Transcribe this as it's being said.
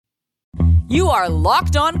You are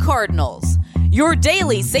Locked On Cardinals, your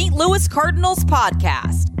daily St. Louis Cardinals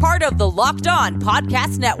podcast, part of the Locked On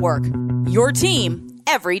Podcast Network, your team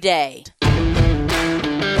every day.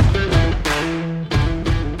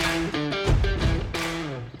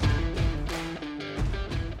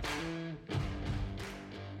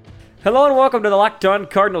 Hello and welcome to the Locked On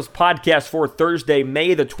Cardinals podcast for Thursday,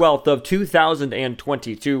 May the 12th of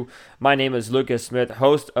 2022. My name is Lucas Smith,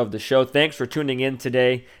 host of the show. Thanks for tuning in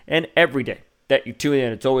today and every day that you tune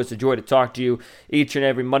in. It's always a joy to talk to you each and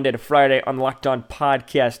every Monday to Friday on the Locked On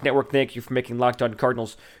Podcast Network. Thank you for making Locked On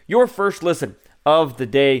Cardinals your first listen of the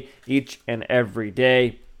day each and every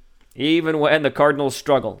day. Even when the Cardinals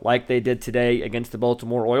struggle like they did today against the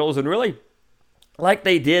Baltimore Orioles, and really like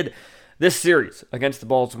they did this series against the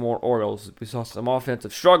Baltimore Orioles. We saw some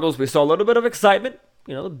offensive struggles. We saw a little bit of excitement.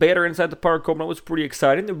 You know, the batter inside the park home run was pretty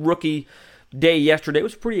exciting. The rookie day yesterday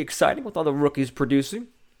was pretty exciting with all the rookies producing.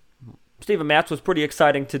 Steven Matz was pretty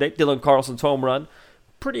exciting today. Dylan Carlson's home run,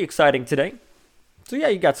 pretty exciting today. So yeah,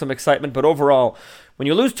 you got some excitement, but overall, when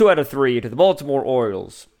you lose 2 out of 3 to the Baltimore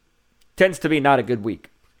Orioles, tends to be not a good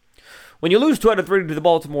week. When you lose 2 out of 3 to the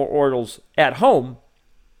Baltimore Orioles at home,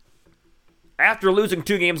 after losing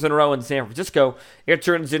 2 games in a row in San Francisco, it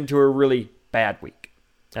turns into a really bad week.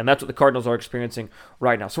 And that's what the Cardinals are experiencing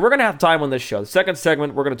right now. So we're going to have time on this show. The second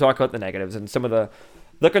segment, we're going to talk about the negatives and some of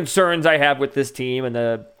the concerns I have with this team and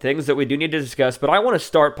the things that we do need to discuss. But I want to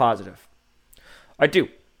start positive. I do.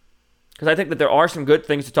 Because I think that there are some good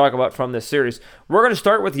things to talk about from this series. We're going to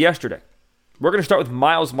start with yesterday. We're going to start with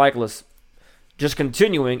Miles Mikolas just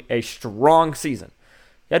continuing a strong season.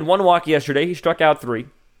 He had 1 walk yesterday. He struck out 3.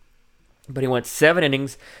 But he went 7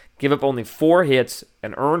 innings, gave up only 4 hits,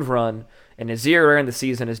 an earned run, and his ERA in the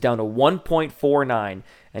season is down to 1.49,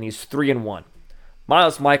 and he's 3-1.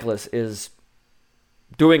 Miles Mikolas is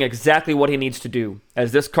doing exactly what he needs to do,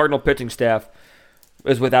 as this Cardinal pitching staff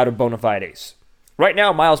is without a bona fide ace. Right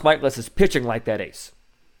now, Miles Mikolas is pitching like that ace.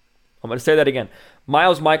 I'm going to say that again.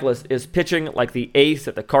 Miles Mikolas is pitching like the ace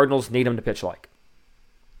that the Cardinals need him to pitch like.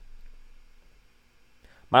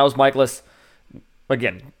 Miles Mikolas,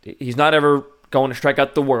 again, he's not ever going to strike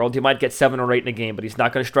out the world. He might get 7 or 8 in a game, but he's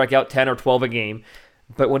not going to strike out 10 or 12 a game.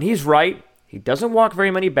 But when he's right, he doesn't walk very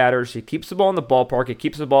many batters. He keeps the ball in the ballpark. He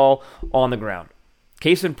keeps the ball on the ground.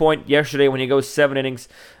 Case in point, yesterday when he goes 7 innings,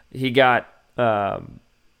 he got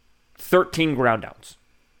 13 ground outs.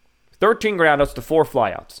 13 ground outs to 4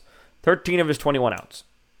 flyouts. 13 of his 21 outs.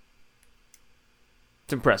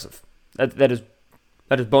 It's impressive. That is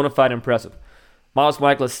bona fide impressive. Miles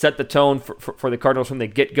Mikolas set the tone for the Cardinals from the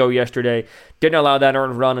get-go yesterday. Didn't allow that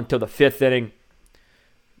earned run until the 5th inning.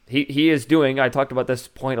 He is doing, I talked about this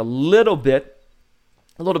point a little bit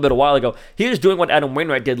a while ago. He is doing what Adam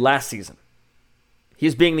Wainwright did last season. He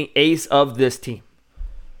is being the ace of this team.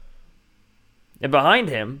 And behind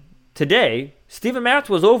him, today, Steven Matz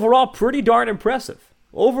was overall pretty darn impressive.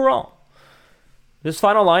 Overall. This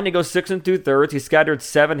final line, he goes 6 2/3. He scattered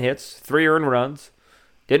 7 hits, 3 earned runs.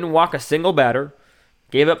 Didn't walk a single batter.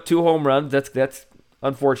 Gave up 2 home runs. That's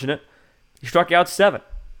unfortunate. He struck out 7.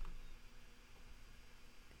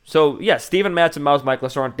 So, yes, Steven Matz and Miles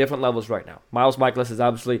Mikolas are on different levels right now. Miles Mikolas is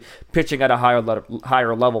obviously pitching at a higher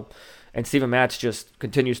level. And Steven Matz just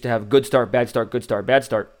continues to have good start, bad start, good start, bad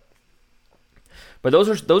start. But those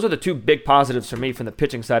are the 2 big positives for me from the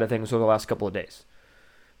pitching side of things over the last couple of days.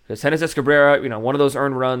 Because Genesis Cabrera, one of those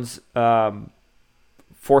earned runs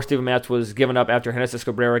for Steven Matz was given up after Genesis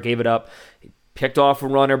Cabrera gave it up. He picked off a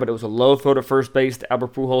runner, but it was a low throw to first base to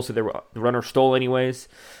Albert Pujols, so the runner stole anyways.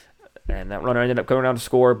 And that runner ended up coming down to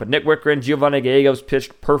score. But Nick Wicker and Giovanni Gallegos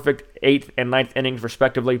pitched perfect 8th and 9th innings,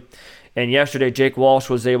 respectively. And yesterday, Jake Walsh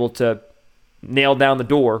was able to nail down the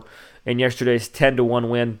door in yesterday's 10-1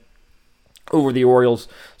 win over the Orioles.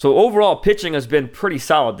 So overall, pitching has been pretty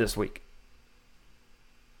solid this week.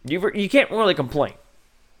 You can't really complain.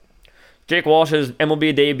 Jake Walsh's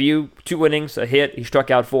MLB debut, 2 innings, a hit, he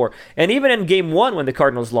struck out 4. And even in Game 1 when the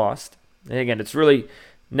Cardinals lost, and again, it's really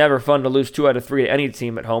never fun to lose 2 out of 3 to any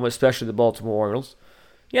team at home, especially the Baltimore Orioles.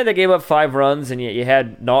 Yeah, they gave up 5 runs, and you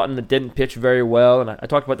had Naughton that didn't pitch very well, and I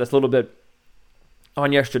talked about this a little bit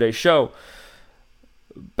on yesterday's show.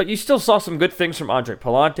 But you still saw some good things from Andre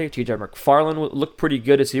Pallante. TJ McFarland looked pretty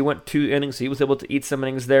good as he went 2 innings. He was able to eat some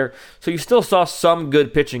innings there. So you still saw some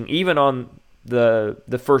good pitching, even on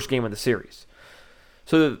the first game of the series.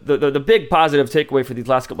 So the big positive takeaway for these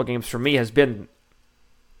last couple of games for me has been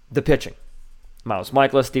the pitching. Miles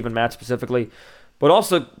Mikolas, Steven Matz specifically. But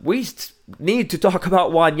also, we need to talk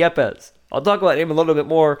about Juan Yepez. I'll talk about him a little bit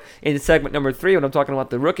more in segment number 3 when I'm talking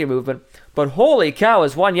about the rookie movement. But holy cow,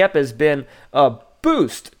 has Juan Yepez been a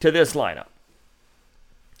boost to this lineup.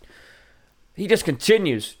 he just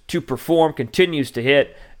continues to perform, continues to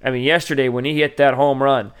hit. I mean, yesterday when he hit that home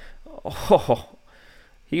run,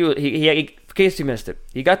 in case you missed it,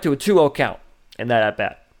 he got to a 2-0 count in that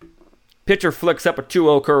at-bat. Pitcher flicks up a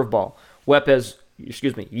 2-0 curveball.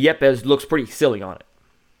 Yepez looks pretty silly on it.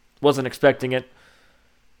 Wasn't expecting it.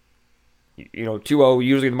 2-0,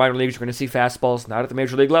 usually in the minor leagues, you're going to see fastballs, not at the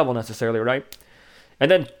major league level necessarily, right? And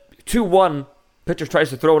then 2-1, pitcher tries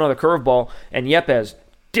to throw another curveball, and Yepez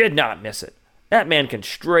did not miss it. That man can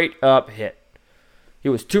straight up hit. He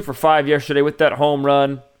was 2 for 5 yesterday with that home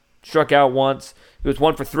run, struck out once. He was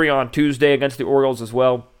 1 for 3 on Tuesday against the Orioles as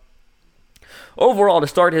well. Overall, to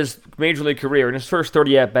start his major league career, in his first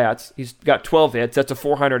 30 at-bats, he's got 12 hits. That's a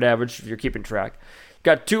 .400 average if you're keeping track.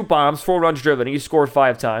 Got 2 bombs, 4 runs driven. He scored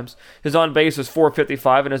 5 times. His on-base was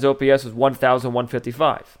 .455, and his OPS was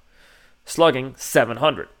 1,155. Slugging,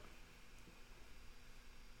 .700.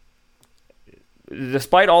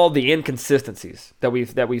 Despite all the inconsistencies that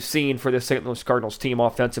we've seen for this St. Louis Cardinals team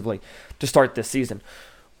offensively to start this season,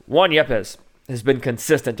 Juan Yepez has been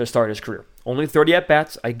consistent to start his career. Only 30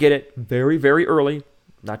 at-bats. I get it. Very, very early.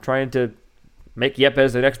 Not trying to make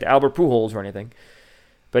Yepez the next Albert Pujols or anything.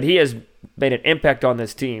 But he has made an impact on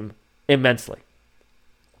this team immensely.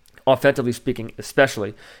 Offensively speaking,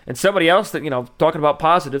 especially. And somebody else that, talking about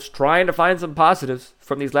positives, trying to find some positives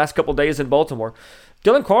from these last couple days in Baltimore,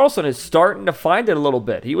 Dylan Carlson is starting to find it a little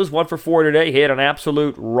bit. He was 1 for 4 today. He hit an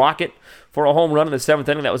absolute rocket for a home run in the 7th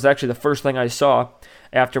inning. That was actually the first thing I saw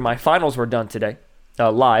after my finals were done today.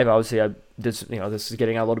 Live, obviously, I did. This is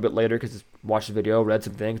getting out a little bit later because I watched the video, read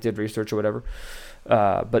some things, did research or whatever.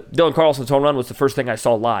 But Dylan Carlson's home run was the first thing I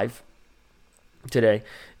saw live today.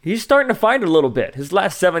 He's starting to find it a little bit. His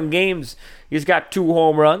last 7 games, he's got 2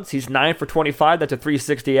 home runs. He's 9 for 25. That's a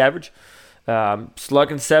 .360 average.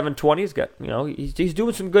 Slugging .720. He's got, he's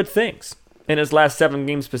doing some good things in his last 7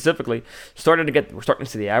 games specifically. We're starting to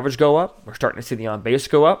see the average go up. We're starting to see the on base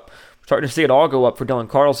go up. We're starting to see it all go up for Dylan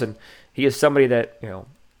Carlson. He is somebody that,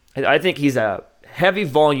 I think he's a heavy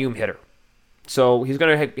volume hitter. So he's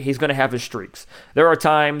gonna have his streaks. There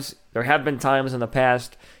have been times in the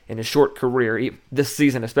past in his short career, this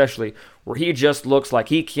season especially, where he just looks like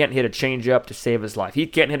he can't hit a changeup to save his life. He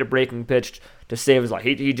can't hit a breaking pitch to save his life.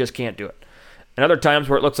 He just can't do it. And other times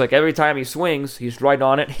where it looks like every time he swings, he's right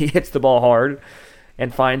on it. He hits the ball hard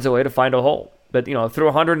and finds a way to find a hole. But through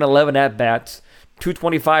 111 at bats,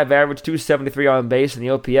 225 average, 273 on base, and the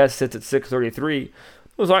OPS sits at 633.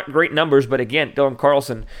 Those aren't great numbers, but again, Dylan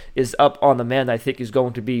Carlson is up on the mend. I think he's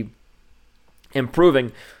going to be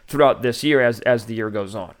improving throughout this year as the year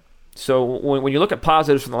goes on. So when you look at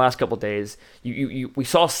positives from the last couple of days, we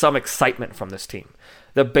saw some excitement from this team.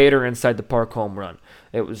 The Bader inside the park home run.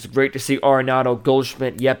 It was great to see Arenado,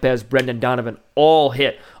 Goldschmidt, Yepez, Brendan Donovan all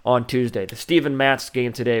hit on Tuesday. The Steven Matz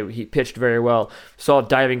game today, he pitched very well. Saw a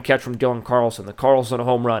diving catch from Dylan Carlson. The Carlson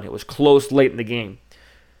home run. It was close late in the game.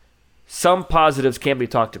 Some positives can be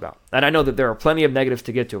talked about. And I know that there are plenty of negatives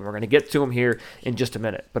to get to, and we're going to get to them here in just a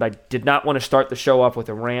minute. But I did not want to start the show off with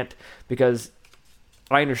a rant because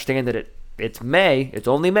I understand that it's May. It's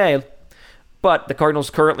only May. But the Cardinals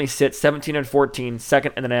currently sit 17-14,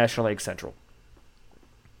 second in the National League Central.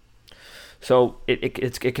 So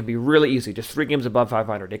it can be really easy, just 3 games above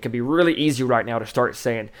 500. It can be really easy right now to start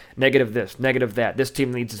saying negative this, negative that. This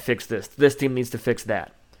team needs to fix this. This team needs to fix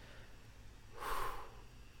that.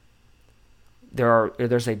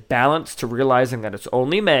 There's a balance to realizing that it's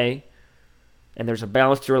only May, and there's a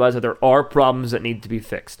balance to realize that there are problems that need to be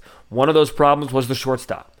fixed. One of those problems was the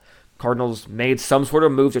shortstop. Cardinals made some sort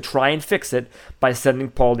of move to try and fix it by sending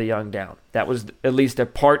Paul DeJong down. That was at least a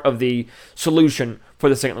part of the solution for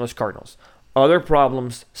the St. Louis Cardinals. Other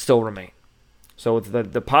problems still remain. So with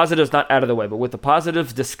the positives not out of the way, but with the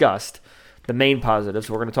positives discussed, the main positives,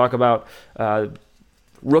 we're going to talk about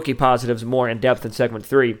rookie positives more in depth in segment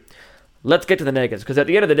 3. Let's get to the negatives, because at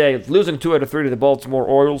the end of the day, losing 2 out of 3 to the Baltimore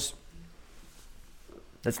Orioles,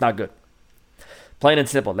 that's not good. Plain and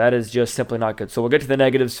simple, that is just simply not good. So we'll get to the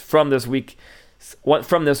negatives from this week's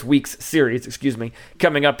series,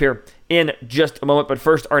 coming up here in just a moment. But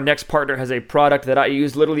first, our next partner has a product that I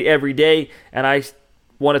use literally every day, and I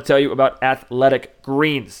want to tell you about Athletic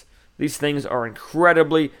Greens. These things are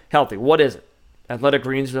incredibly healthy. What is it? Athletic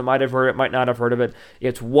Greens, you might have heard it, might not have heard of it.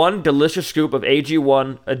 It's 1 delicious scoop of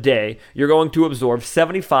AG1 a day. You're going to absorb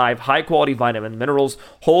 75 high-quality vitamins, minerals,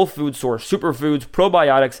 whole food source, superfoods,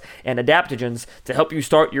 probiotics, and adaptogens to help you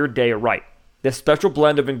start your day right. This special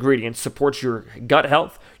blend of ingredients supports your gut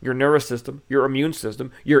health, your nervous system, your immune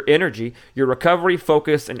system, your energy, your recovery,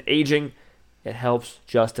 focus, and aging. It helps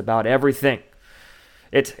just about everything.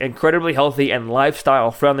 It's incredibly healthy and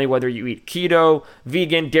lifestyle friendly. Whether you eat keto,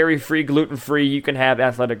 vegan, dairy-free, gluten-free, you can have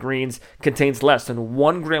Athletic Greens. Contains less than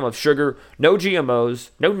 1 gram of sugar, no GMOs,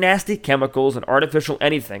 no nasty chemicals and artificial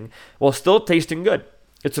anything, while still tasting good.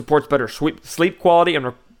 It supports better sleep quality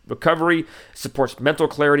and recovery, supports mental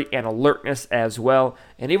clarity and alertness as well.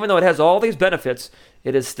 And even though it has all these benefits,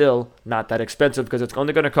 it is still not that expensive because it's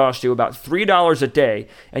only going to cost you about $3 a day,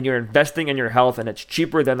 and you're investing in your health, and it's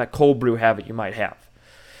cheaper than that cold brew habit you might have.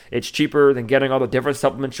 It's cheaper than getting all the different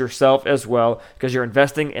supplements yourself as well because you're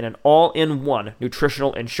investing in an all-in-one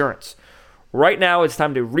nutritional insurance. Right now, it's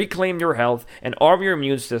time to reclaim your health and arm your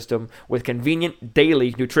immune system with convenient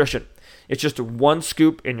daily nutrition. It's just 1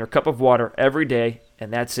 scoop in your cup of water every day,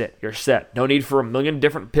 and that's it. You're set. No need for a million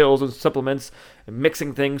different pills and supplements and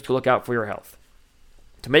mixing things to look out for your health.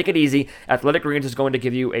 To make it easy, Athletic Greens is going to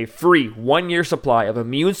give you a free 1-year supply of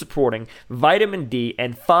immune-supporting vitamin D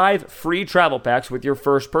and 5 free travel packs with your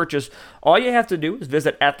first purchase. All you have to do is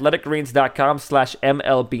visit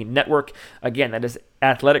athleticgreens.com/MLB-network. Again, that is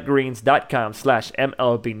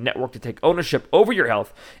athleticgreens.com/MLB-network to take ownership over your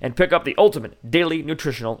health and pick up the ultimate daily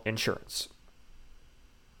nutritional insurance.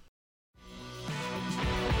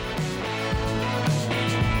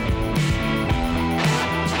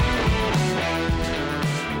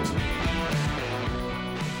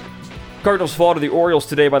 Cardinals fall to the Orioles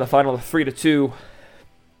today by the final of 3-2.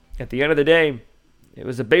 At the end of the day, it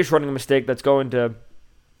was a base running mistake that's going to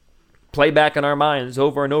play back in our minds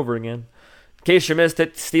over and over again. In case you missed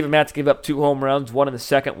it, Steven Matz gave up 2 home runs, 1 in the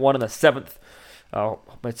 2nd, 1 in the 7th.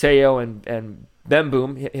 Mateo and Ben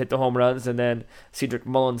Boom hit the home runs, and then Cedric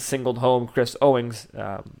Mullins singled home Chris Owings.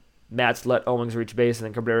 Matz let Owings reach base, and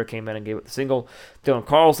then Cabrera came in and gave it the single. Dylan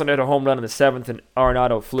Carlson had a home run in the 7th, and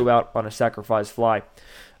Arenado flew out on a sacrifice fly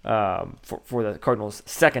for the Cardinals'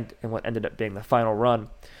 second and what ended up being the final run.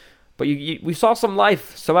 But we saw some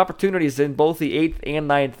life, some opportunities in both the 8th and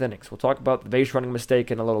 9th innings. We'll talk about the base running mistake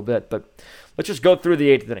in a little bit, but let's just go through the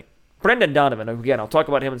 8th inning. Brendan Donovan, again, I'll talk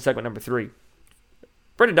about him in segment number 3.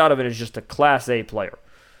 Brendan Donovan is just a Class A player.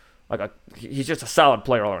 He's just a solid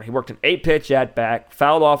player all around. He worked an 8-pitch at-bat,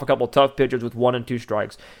 fouled off a couple tough pitches with 1 and 2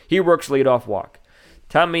 strikes. He works leadoff walk.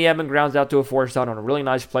 Tommy Edman grounds out to a force out on a really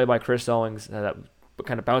nice play by Chris Owings. That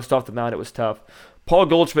kind of bounced off the mound. It was tough. Paul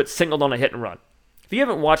Goldschmidt singled on a hit and run. If you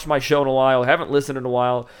haven't watched my show in a while, haven't listened in a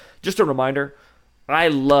while, just a reminder, I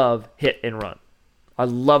love hit and run. I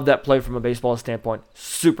love that play from a baseball standpoint.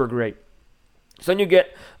 Super great. So then you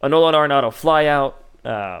get a Nolan Arenado fly out.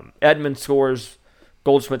 Edman scores.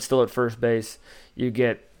 Goldschmidt still at first base. You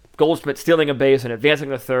get Goldschmidt stealing a base and advancing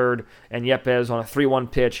to third, and Yepez on a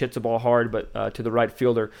 3-1 pitch hits the ball hard, but to the right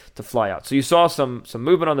fielder to fly out. So you saw some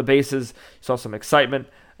movement on the bases, you saw some excitement,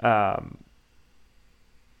 and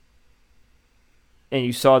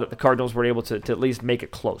you saw that the Cardinals were able to at least make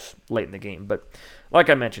it close late in the game. But like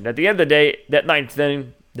I mentioned, at the end of the day, that 9th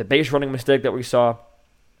inning, the base running mistake that we saw,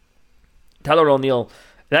 Tyler O'Neill,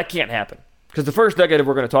 that can't happen. Because the first negative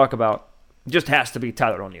we're going to talk about just has to be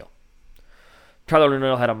Tyler O'Neill. Tyler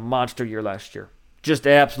O'Neill had a monster year last year. Just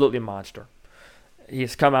absolutely a monster.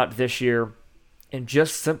 He's come out this year and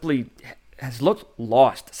just simply has looked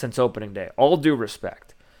lost since opening day. All due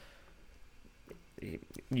respect.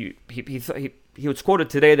 He was quoted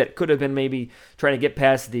today that it could have been maybe trying to get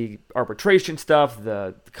past the arbitration stuff,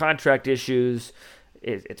 the contract issues.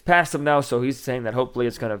 It's past him now, so he's saying that hopefully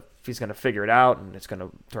he's going to figure it out and it's going to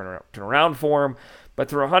turn around for him. But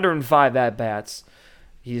through 105 at-bats,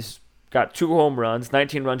 he's got 2 home runs,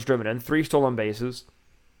 19 runs driven in, 3 stolen bases.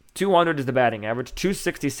 200 is the batting average.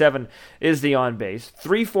 267 is the on base.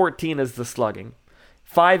 314 is the slugging.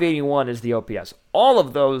 581 is the OPS. All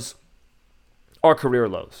of those are career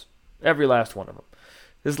lows. Every last one of them.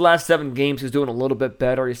 His last 7 games, he's doing a little bit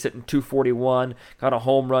better. He's sitting 241, got a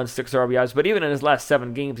home run, 6 RBIs. But even in his last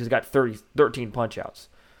 7 games, he's got 13 punch-outs.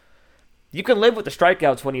 You can live with the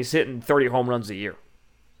strikeouts when he's hitting 30 home runs a year.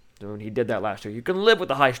 When he did that last year. You can live with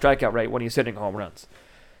the high strikeout rate when he's hitting home runs.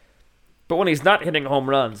 But when he's not hitting home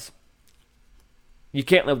runs, you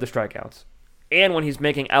can't live with the strikeouts. And when he's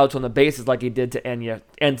making outs on the bases like he did to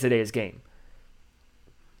end today's game.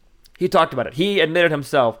 He talked about it. He admitted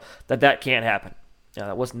himself that can't happen. Now,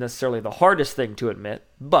 that wasn't necessarily the hardest thing to admit,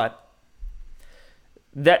 but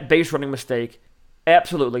that base running mistake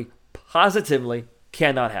absolutely, positively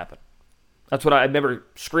cannot happen. That's what I remember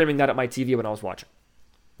screaming that at my TV when I was watching.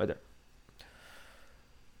 Right there.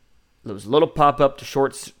 There was a little pop-up to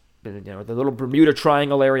shorts, the little Bermuda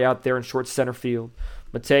Triangle area out there in short center field.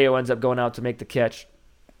 Mateo ends up going out to make the catch.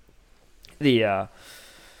 The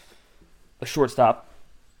shortstop.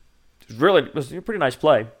 It was a pretty nice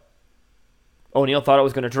play. O'Neill thought it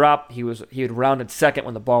was going to drop. He had rounded second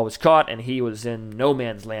when the ball was caught, and he was in no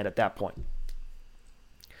man's land at that point.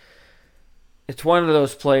 It's one of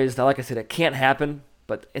those plays that, like I said, it can't happen,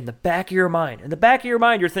 but in the back of your mind,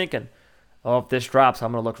 you're thinking, oh, if this drops,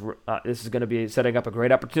 I'm going to look. This is going to be setting up a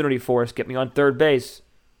great opportunity for us. Get me on third base.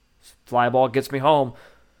 Fly ball gets me home.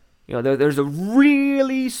 There's a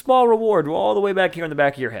really small reward all the way back here in the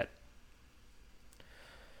back of your head.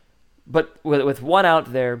 But with one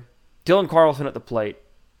out there, Dylan Carlson at the plate,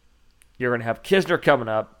 you're going to have Kisner coming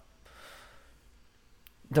up.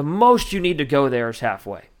 The most you need to go there is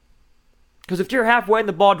halfway. Because if you're halfway and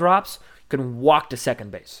the ball drops, you can walk to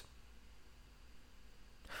second base.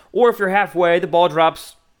 Or if you're halfway, the ball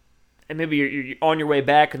drops, and maybe you're on your way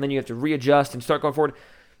back, and then you have to readjust and start going forward,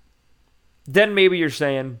 then maybe you're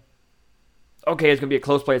saying, okay, it's going to be a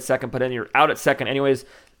close play at second, but then you're out at second anyways.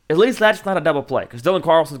 At least that's not a double play, because Dylan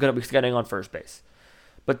Carlson's going to be getting on first base.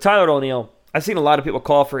 But Tyler O'Neill, I've seen a lot of people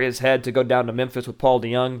call for his head to go down to Memphis with Paul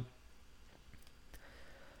DeJong.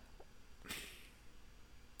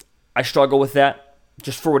 I struggle with that,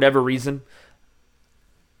 just for whatever reason.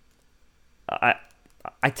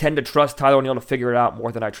 I tend to trust Tyler O'Neill to figure it out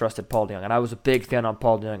more than I trusted Paul DeJong. And I was a big fan on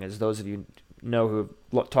Paul DeJong, as those of you know who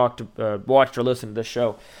have watched or listened to this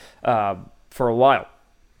show for a while.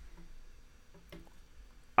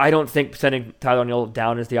 I don't think sending Tyler O'Neill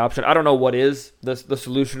down is the option. I don't know what is the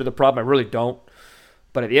solution to the problem. I really don't.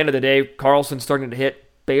 But at the end of the day, Carlson's starting to hit.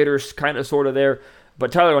 Bader's kind of sort of there.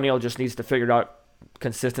 But Tyler O'Neill just needs to figure out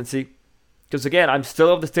consistency. Because again, I'm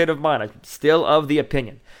still of the state of mind. I'm still of the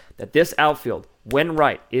opinion that this outfield, when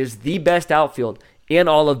right, is the best outfield in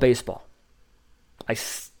all of baseball. I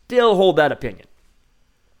still hold that opinion.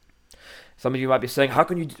 Some of you might be saying, how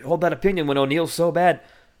can you hold that opinion when O'Neill's so bad?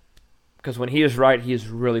 Because when he is right, he is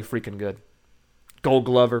really freaking good. Gold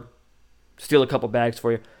Glover, steal a couple bags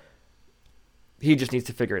for you. He just needs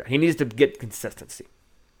to figure it out. He needs to get consistency.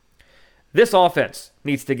 This offense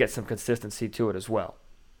needs to get some consistency to it as well.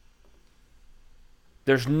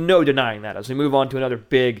 There's no denying that. As we move on to another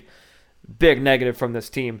big negative from this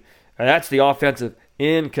team, and that's the offensive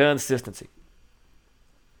inconsistency.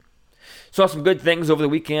 Saw some good things over the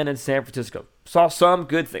weekend in San Francisco. Saw some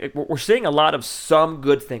good things. We're seeing a lot of some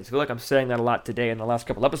good things. I feel like I'm saying that a lot today in the last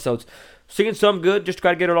couple episodes. Seeing some good, just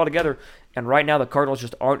try to get it all together. And right now the Cardinals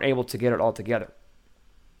just aren't able to get it all together.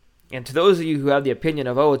 And to those of you who have the opinion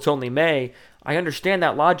of, oh, it's only May, I understand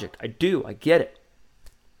that logic. I do. I get it.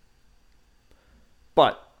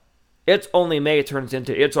 But it's only May turns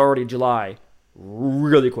into it's already July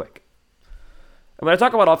really quick. And when I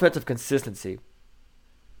talk about offensive consistency,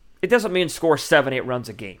 it doesn't mean score 7-8 runs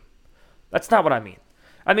a game. That's not what I mean.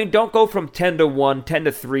 I mean, don't go from 10-1,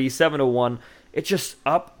 10-3, 7-1. It's just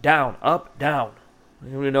up, down, up, down. I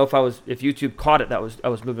don't even know if YouTube caught it. I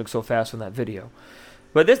was moving so fast in that video.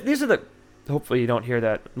 But these are the. Hopefully you don't hear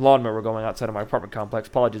that lawnmower going outside of my apartment complex.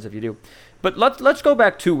 Apologies if you do. But let's go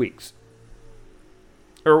back 2 weeks.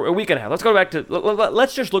 Or a week and a half. Let's go back to.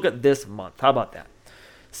 Let's just look at this month. How about that?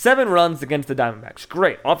 7 runs against the Diamondbacks.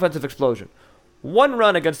 Great. Offensive explosion. 1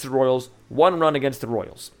 run against the Royals. 1 run against the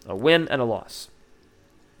Royals. A win and a loss.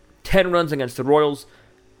 10 runs against the Royals.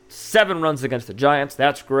 7 runs against the Giants.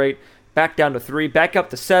 That's great. Back down to 3. Back up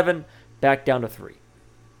to 7. Back down to 3.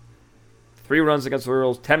 3 runs against the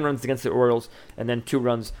Orioles, 10 runs against the Orioles, and then 2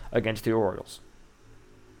 runs against the Orioles.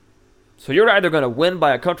 So you're either going to win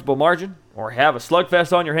by a comfortable margin or have a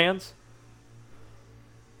slugfest on your hands,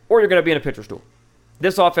 or you're going to be in a pitcher's duel.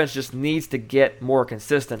 This offense just needs to get more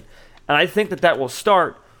consistent, and I think that will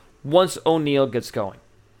start once O'Neill gets going.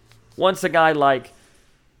 Once a guy like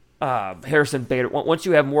Harrison Bader, once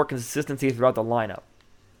you have more consistency throughout the lineup.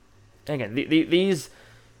 And again, these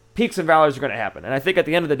peaks and valleys are going to happen, and I think at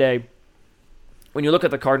the end of the day, when you look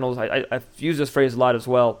at the Cardinals, I've used this phrase a lot as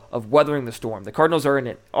well, of weathering the storm. The Cardinals are in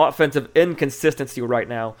an offensive inconsistency right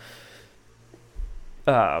now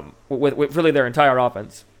with really their entire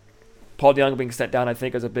offense. Paul DeJong being sent down, I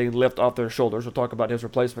think, is a big lift off their shoulders. We'll talk about his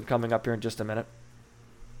replacement coming up here in just a minute.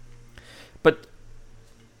 But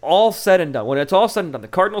all said and done, when it's all said and done, the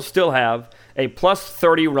Cardinals still have a plus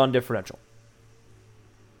 30 run differential.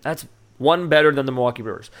 That's 1 better than the Milwaukee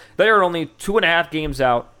Brewers. They are only 2.5 games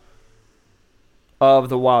out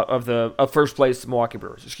of first place Milwaukee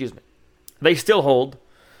Brewers. Excuse me. They still hold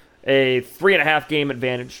a 3.5 game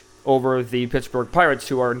advantage over the Pittsburgh Pirates,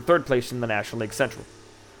 who are in 3rd place in the National League Central.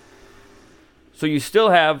 So you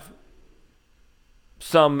still have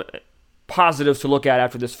some positives to look at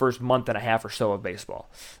after this first month and a half or so of baseball.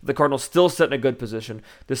 The Cardinals still sit in a good position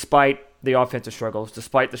despite the offensive struggles,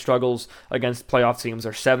 despite the struggles against playoff teams.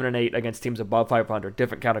 They're 7-8 against teams above 500.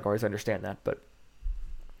 Different categories, I understand that, but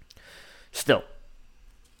Still,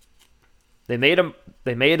 they made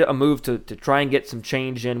a move to try and get some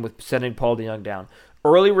change in with sending Paul DeJong down.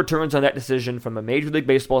 Early returns on that decision from a Major League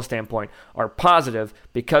Baseball standpoint are positive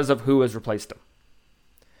because of who has replaced him.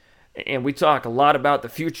 And we talk a lot about the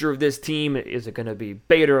future of this team. Is it going to be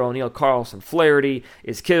Bader, O'Neill, Carlson, Flaherty?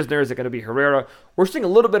 Is Kisner? Is it going to be Herrera? We're seeing a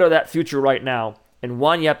little bit of that future right now in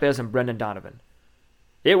Juan Yepez and Brendan Donovan.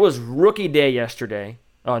 It was rookie day yesterday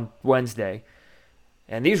on Wednesday,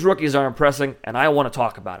 and these rookies are impressing, and I want to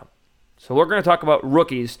talk about them. So we're going to talk about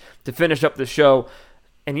rookies to finish up the show.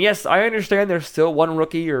 And yes, I understand there's still one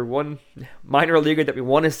rookie or one minor leaguer that we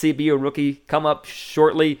want to see be a rookie come up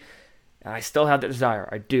shortly, and I still have that desire.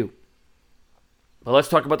 I do. But let's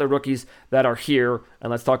talk about the rookies that are here,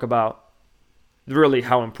 and let's talk about really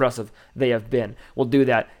how impressive they have been. We'll do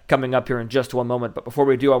that coming up here in just one moment. But before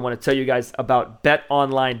we do, I want to tell you guys about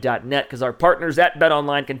BetOnline.net, because our partners at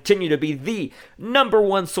BetOnline continue to be the number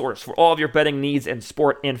one source for all of your betting needs and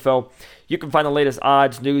sport info. You can find the latest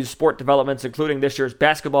odds, news, sport developments, including this year's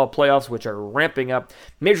basketball playoffs, which are ramping up,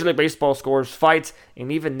 Major League Baseball scores, fights,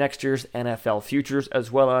 and even next year's NFL futures,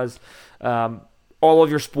 as well as all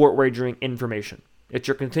of your sport wagering information. It's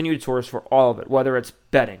your continued source for all of it, whether it's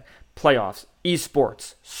betting, playoffs,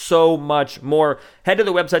 esports, so much more. Head to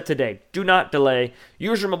the website today. Do not delay.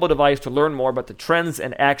 Use your mobile device to learn more about the trends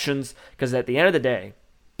and actions, because at the end of the day,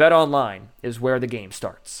 BetOnline is where the game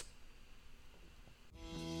starts.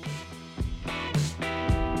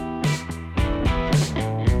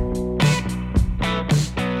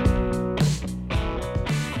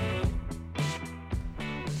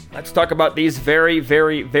 Let's talk about these very,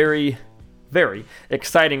 very, very, very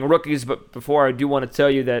exciting rookies. But before I do want to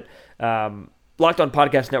tell you that Locked On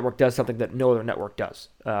Podcast Network does something that no other network does.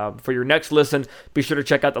 For your next listen, be sure to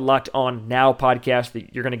check out the Locked On Now podcast.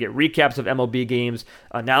 You're going to get recaps of MLB games,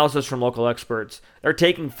 analysis from local experts. They're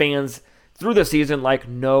taking fans through the season like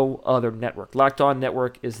no other network. Locked On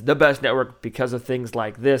Network is the best network because of things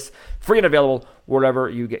like this. Free and available wherever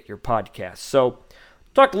you get your podcasts. So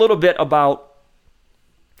talk a little bit about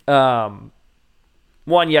Juan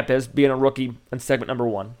Yepez being a rookie in segment number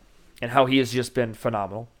 1 and how he has just been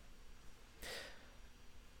phenomenal.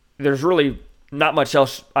 There's really not much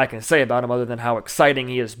else I can say about him other than how exciting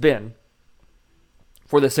he has been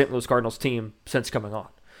for the St. Louis Cardinals team since coming on.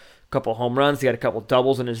 A couple home runs, he had a couple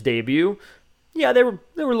doubles in his debut. Yeah, they were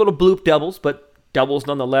little bloop doubles, but doubles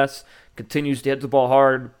nonetheless. Continues to hit the ball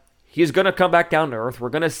hard. He's going to come back down to earth. We're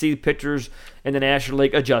going to see pitchers in the National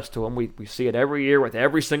League adjust to him. We see it every year with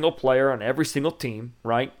every single player on every single team,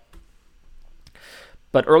 right?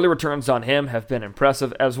 But early returns on him have been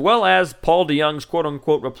impressive, as well as Paul DeJong's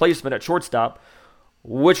quote-unquote replacement at shortstop,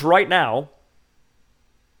 which right now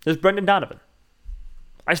is Brendan Donovan.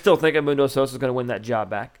 I still think Edmundo Sosa is going to win that job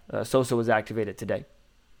back. Sosa was activated today.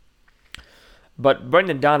 But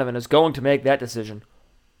Brendan Donovan is going to make that decision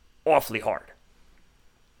awfully hard.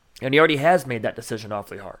 And he already has made that decision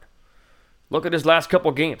awfully hard. Look at his last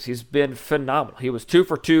couple games. He's been phenomenal. He was 2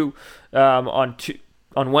 for 2 on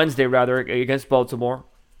Wednesday against Baltimore.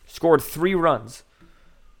 Scored 3 runs.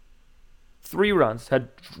 3 runs.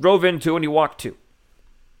 Drove in 2 and he walked 2.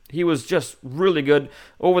 He was just really good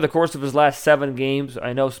over the course of his last 7 games.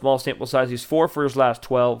 I know small sample size. He's 4 for his last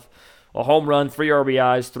 12. A home run, 3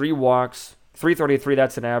 RBIs, 3 walks, 333.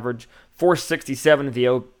 That's an average. 467 at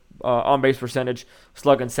the on-base percentage,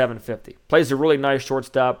 slugging .750. Plays a really nice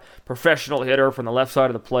shortstop, professional hitter from the left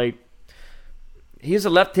side of the plate. He's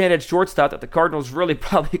a left-handed shortstop that the Cardinals really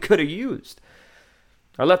probably could have used.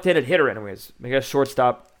 Or left-handed hitter, anyways. I guess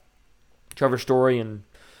shortstop, Trevor Story, and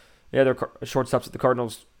the other shortstops that the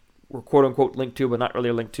Cardinals were quote-unquote linked to, but not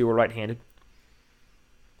really linked to, were right-handed.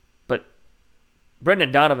 But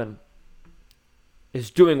Brendan Donovan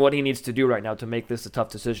is doing what he needs to do right now to make this a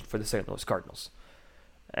tough decision for the St. Louis Cardinals.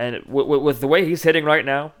 And with the way he's hitting right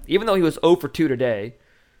now, even though he was 0 for 2 today,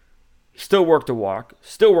 he still worked a walk,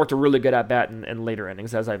 still worked a really good at-bat in later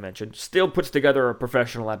innings, as I mentioned, still puts together a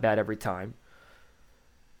professional at-bat every time.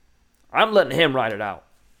 I'm letting him ride it out.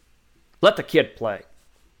 Let the kid play.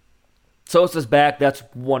 Sosa's back, that's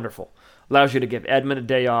wonderful. Allows you to give Edman a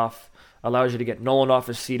day off, allows you to get Nolan off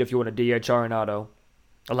his seat if you want to DH Arenado,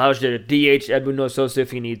 allows you to DH Edmundo Sosa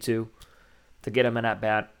if you need to get him an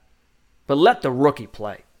at-bat. But let the rookie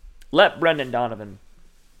play. Let Brendan Donovan.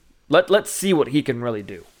 Let's see what he can really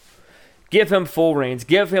do. Give him full reins.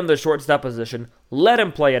 Give him the shortstop position. Let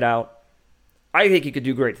him play it out. I think he could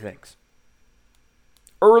do great things.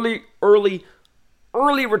 Early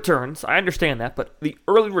returns. I understand that, but the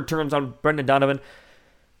early returns on Brendan Donovan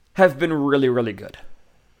have been really, really good.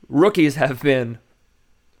 Rookies have been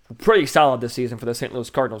pretty solid this season for the St. Louis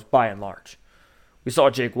Cardinals by and large. We saw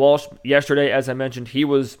Jake Walsh yesterday, as I mentioned. He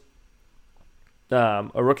was a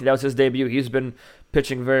rookie. That was his debut. He's been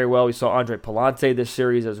pitching very well. We saw Andre Palante this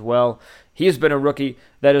series as well. He's been a rookie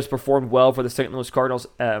that has performed well for the St. Louis Cardinals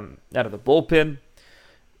out of the bullpen.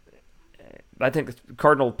 I think the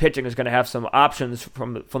Cardinal pitching is going to have some options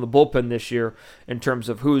from the bullpen this year in terms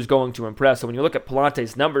of who's going to impress. So when you look at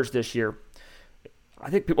Palante's numbers this year,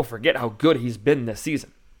 I think people forget how good he's been this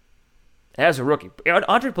season as a rookie.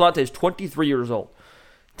 Andre Palante is 23 years old.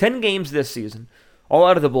 10 games this season, all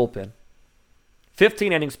out of the bullpen.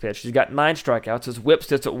 15 innings pitched. He's got 9 strikeouts. His whip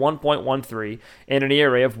sits at 1.13 and an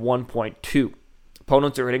ERA of 1.2.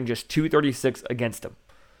 Opponents are hitting just .236 against him.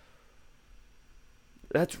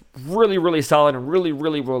 That's really, really solid and really,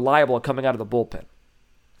 really reliable coming out of the bullpen.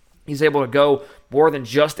 He's able to go more than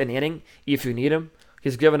just an inning if you need him.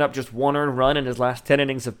 He's given up just 1 earned run in his last 10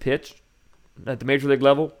 innings of pitch at the major league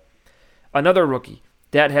level. Another rookie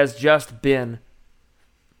that has just been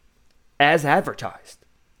as advertised,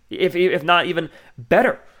 if not even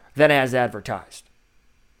better than as advertised.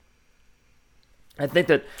 I think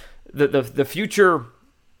that the future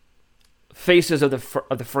faces of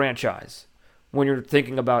the franchise, when you're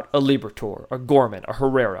thinking about a Liberatore, a Gorman, a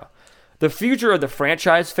Herrera, the future of the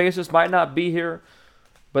franchise faces might not be here,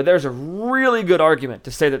 but there's a really good argument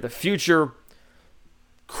to say that the future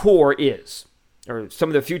core is, or some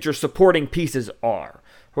of the future supporting pieces are.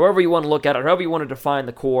 However you want to look at it, however you want to define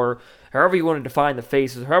the core, however you want to define the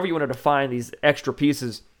faces, however you want to define these extra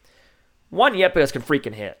pieces, Juan Yepez can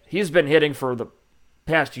freaking hit. He's been hitting for the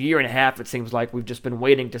past year and a half, it seems like. We've just been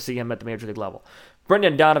waiting to see him at the major league level.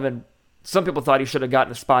 Brendan Donovan, some people thought he should have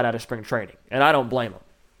gotten a spot out of spring training, and I don't blame him.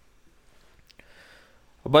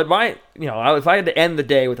 But if I had to end the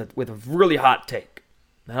day with a really hot take,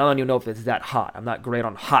 and I don't even know if it's that hot. I'm not great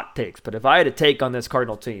on hot takes, but if I had a take on this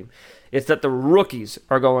Cardinal team, it's that the rookies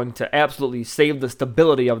are going to absolutely save the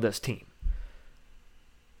stability of this team.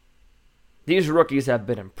 These rookies have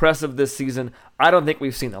been impressive this season. I don't think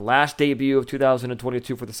we've seen the last debut of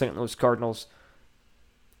 2022 for the St. Louis Cardinals.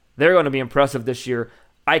 They're going to be impressive this year.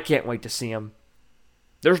 I can't wait to see them.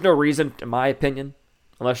 There's no reason, in my opinion,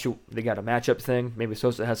 unless they got a matchup thing. Maybe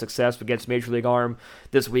Sosa has success against Major League Arm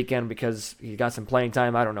this weekend because he got some playing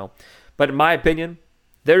time. I don't know. But in my opinion,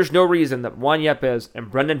 there's no reason that Juan Yepez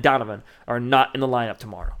and Brendan Donovan are not in the lineup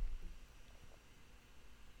tomorrow.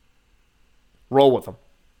 Roll with them.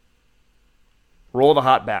 Roll the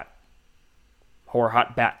hot bat. Or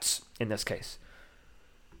hot bats, in this case.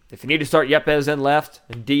 If you need to start Yepez in left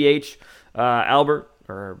and DH Albert,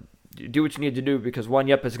 or do what you need to do because Juan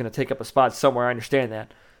Yepez is going to take up a spot somewhere. I understand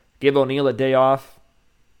that. Give O'Neill a day off.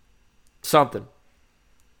 Something.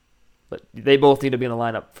 But they both need to be in the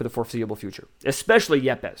lineup for the foreseeable future. Especially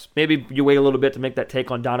Yepez. Maybe you wait a little bit to make that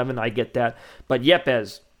take on Donovan. I get that. But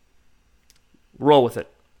Yepez, roll with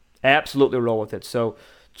it. Absolutely roll with it. So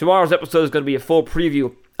tomorrow's episode is going to be a full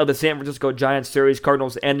preview of the San Francisco Giants series.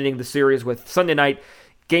 Cardinals ending the series with Sunday night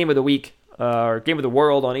game of the week. Or Game of the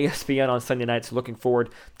World on ESPN on Sunday nights. Looking forward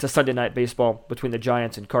to Sunday night baseball between the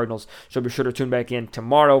Giants and Cardinals. So be sure to tune back in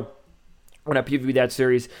tomorrow when I preview that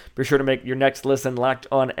series. Be sure to make your next listen Locked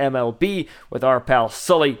On MLB with our pal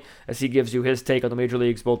Sully as he gives you his take on the major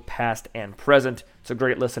leagues, both past and present. It's a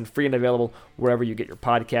great listen, free and available wherever you get your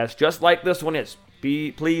podcast, just like this one is.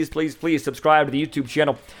 Please subscribe to the YouTube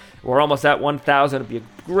channel. We're almost at 1,000. It'd be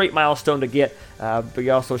a great milestone to get. But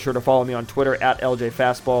you also sure to follow me on Twitter at LJ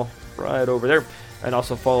Fastball. Right over there. And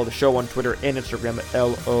also follow the show on Twitter and Instagram at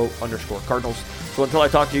LO_Cardinals. So until I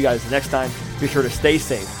talk to you guys next time, be sure to stay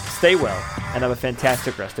safe, stay well, and have a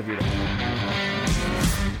fantastic rest of your day.